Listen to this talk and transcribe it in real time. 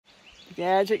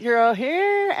Gadget Girl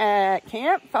here at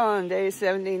camp on day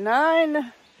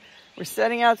 79. We're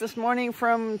setting out this morning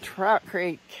from Trout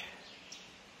Creek.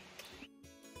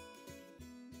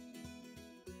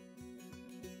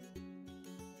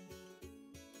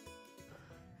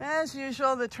 As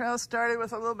usual, the trail started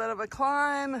with a little bit of a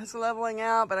climb. It's leveling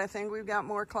out, but I think we've got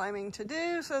more climbing to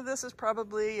do, so this is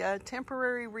probably a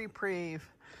temporary reprieve.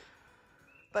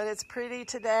 But it's pretty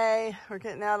today. We're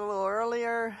getting out a little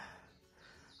earlier.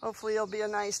 Hopefully it'll be a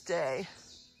nice day.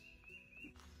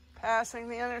 Passing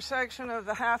the intersection of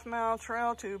the half-mile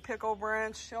trail to Pickle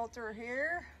Branch Shelter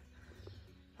here.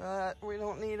 But we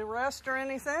don't need a rest or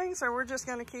anything, so we're just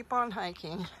gonna keep on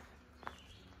hiking.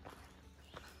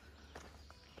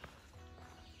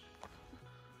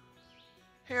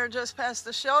 Here just past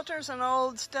the shelter's an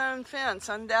old stone fence,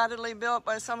 undoubtedly built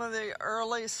by some of the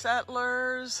early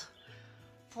settlers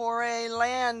for a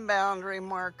land boundary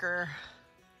marker.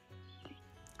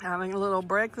 Having a little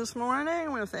break this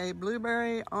morning with a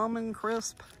blueberry almond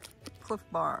crisp Cliff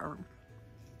Bar.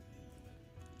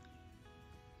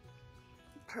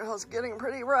 Trail's getting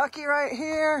pretty rocky right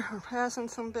here. We're passing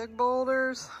some big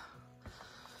boulders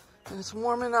and it's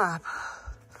warming up.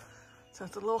 So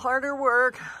it's a little harder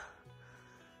work,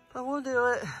 but we'll do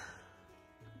it.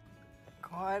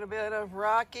 Quite a bit of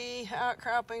rocky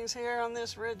outcroppings here on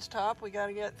this ridge top we got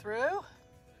to get through.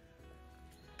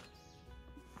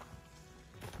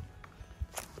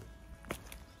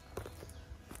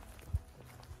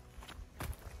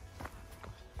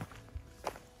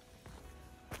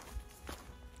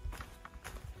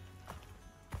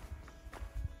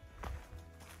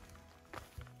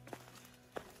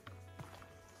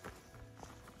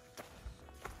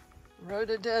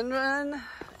 Rhododendron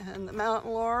and the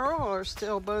mountain laurel are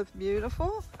still both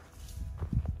beautiful.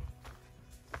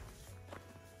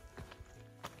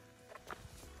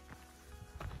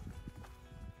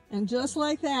 And just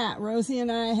like that, Rosie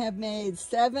and I have made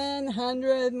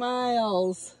 700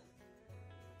 miles.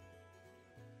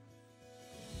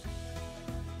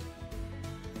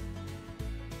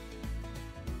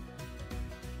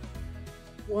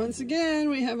 Once again,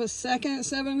 we have a second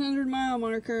 700-mile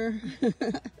marker.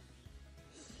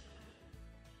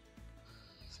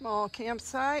 Small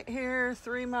campsite here,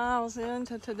 3 miles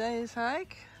into today's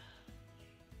hike.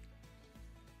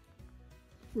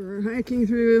 We're hiking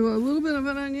through a little bit of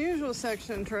an unusual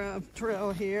section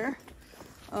trail here.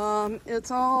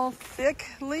 It's all thick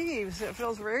leaves. It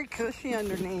feels very cushy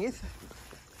underneath.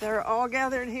 They're all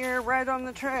gathered here right on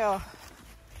the trail.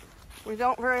 We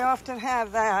don't very often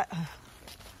have that.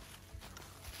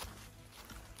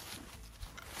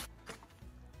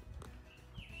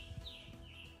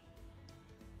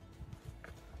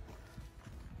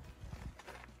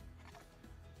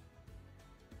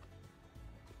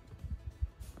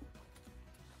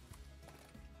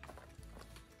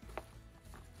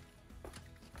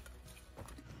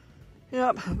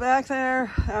 Yep, back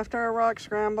there after our rock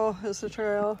scramble is the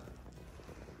trail.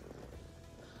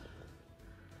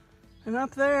 And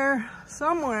up there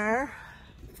somewhere,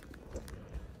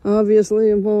 obviously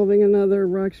involving another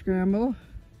rock scramble,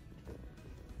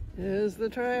 is the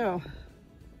trail.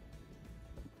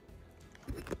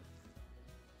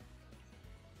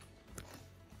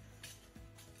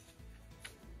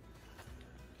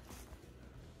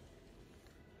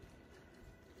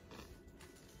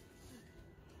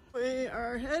 We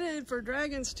are headed for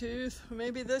Dragon's Tooth.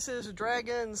 Maybe this is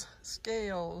Dragon's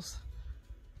Scales.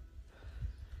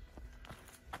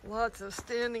 Lots of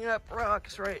standing up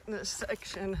rocks right in this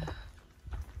section.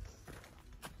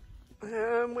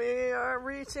 And we are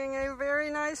reaching a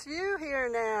very nice view here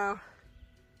now.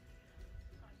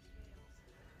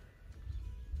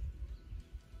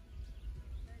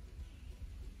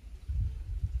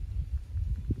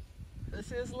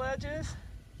 This is Ledges.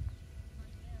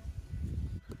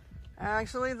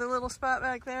 Actually, the little spot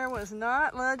back there was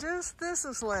not Ledges. This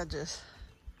is Ledges.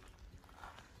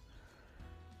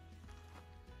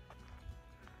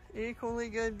 Equally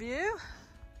good view.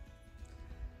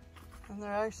 And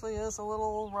there actually is a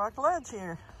little rock ledge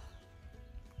here.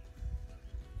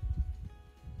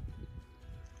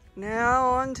 Now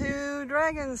on to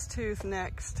Dragon's Tooth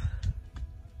next.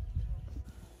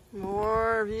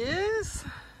 More views.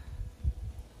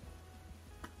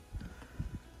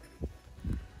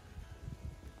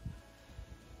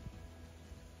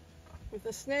 With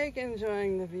the snake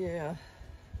enjoying the view.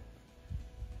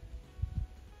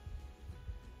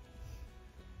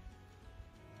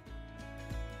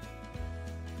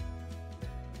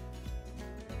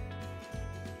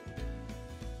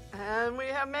 And we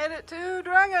have made it to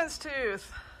Dragon's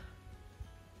Tooth.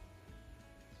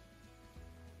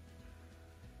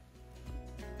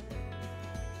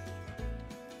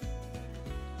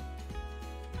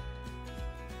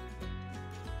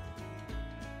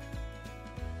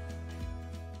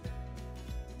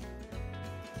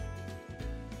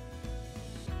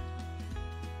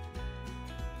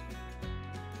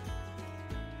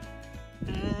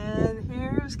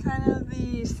 here's kind of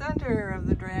the center of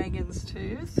the Dragon's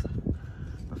Tooth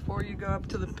before you go up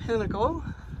to the pinnacle.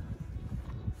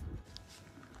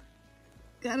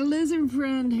 Got a lizard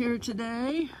friend here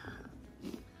today.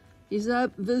 He's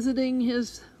up visiting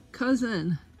his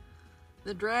cousin,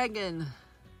 the dragon,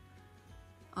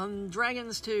 on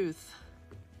Dragon's Tooth.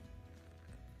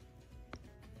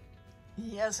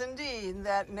 Yes, indeed,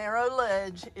 that narrow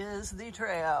ledge is the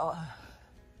trail.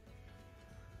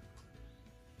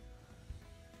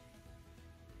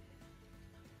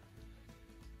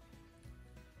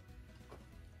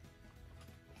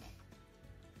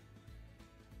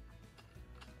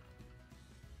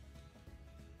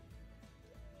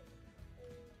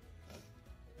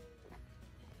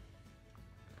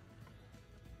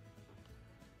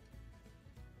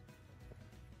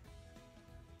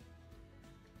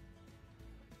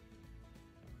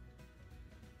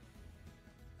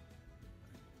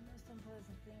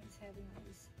 Unpleasant thing is having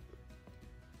these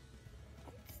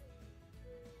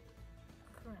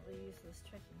currently useless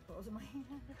trekking poles in my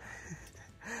hand.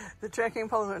 The trekking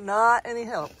poles are not any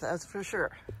help, that's for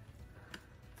sure.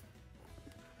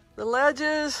 The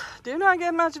ledges do not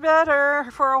get much better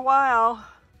for a while.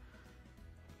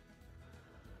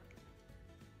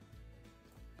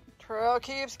 Trail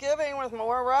keeps giving with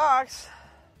more rocks.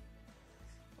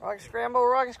 Rock scramble,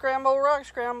 rock scramble, rock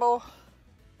scramble.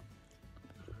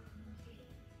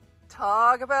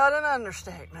 Talk about an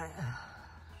understatement.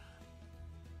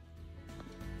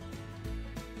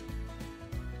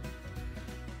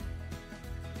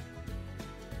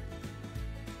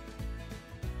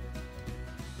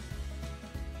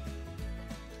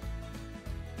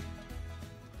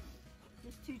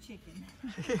 Just two chicken.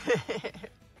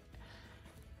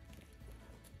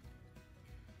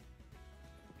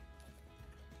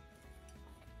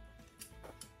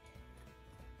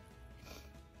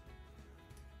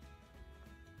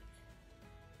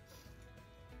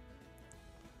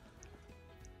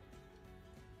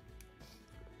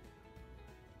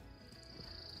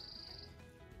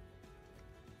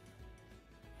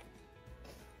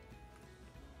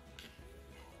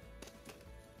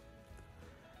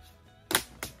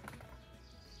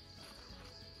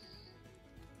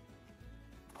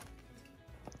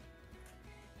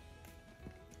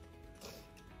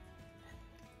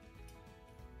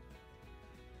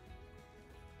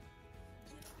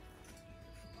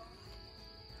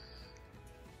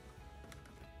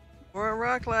 More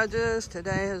rock ledges.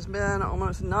 Today has been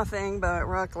almost nothing but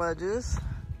rock ledges,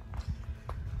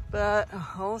 but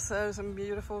also some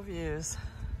beautiful views.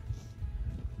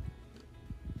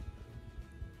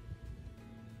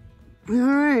 All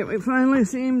right, we finally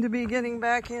seem to be getting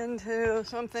back into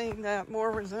something that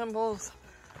more resembles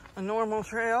a normal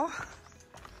trail.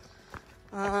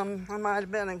 I might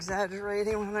have been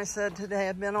exaggerating when I said today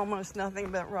had been almost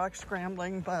nothing but rock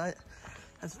scrambling, but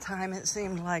at the time it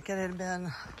seemed like it had been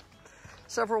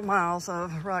several miles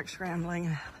of rock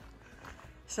scrambling.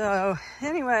 So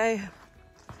anyway,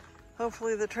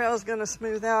 hopefully the trail is going to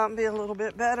smooth out and be a little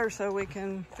bit better so we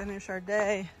can finish our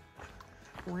day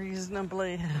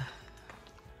reasonably.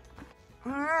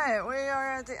 All right, we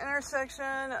are at the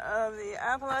intersection of the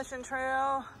Appalachian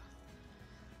Trail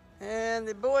and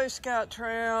the Boy Scout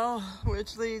Trail,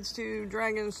 which leads to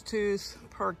Dragon's Tooth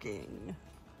parking.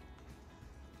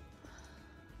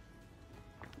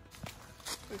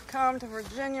 We've come to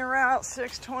Virginia Route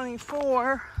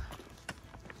 624.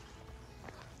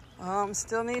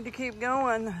 Still need to keep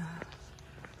going.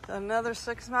 Another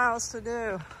 6 miles to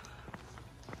do.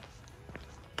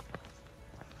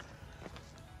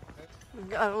 We've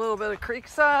got a little bit of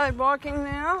creekside walking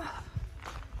now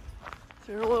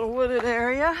through a little wooded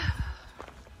area.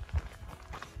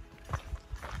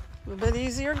 A little bit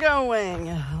easier going.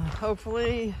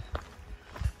 Hopefully,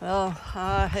 well,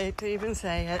 I hate to even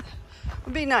say it. It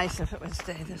would be nice if it would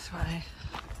stay this way.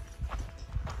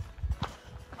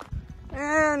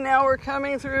 And now we're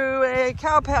coming through a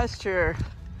cow pasture,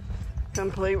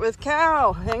 complete with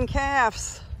cow and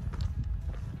calves.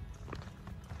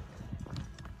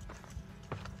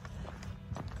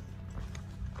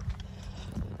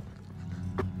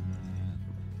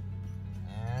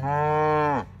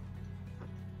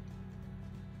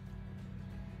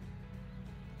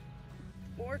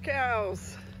 More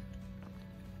cows.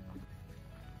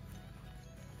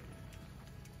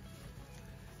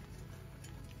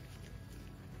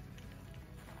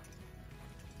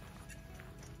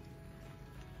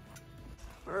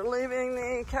 We're leaving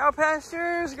the cow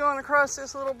pastures, going across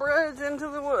this little bridge into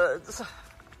the woods.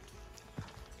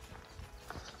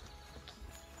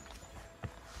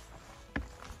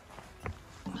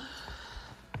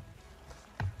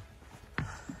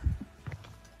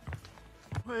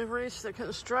 We've reached the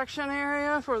construction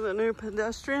area for the new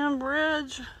pedestrian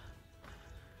bridge.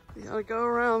 We gotta go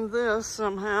around this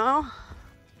somehow.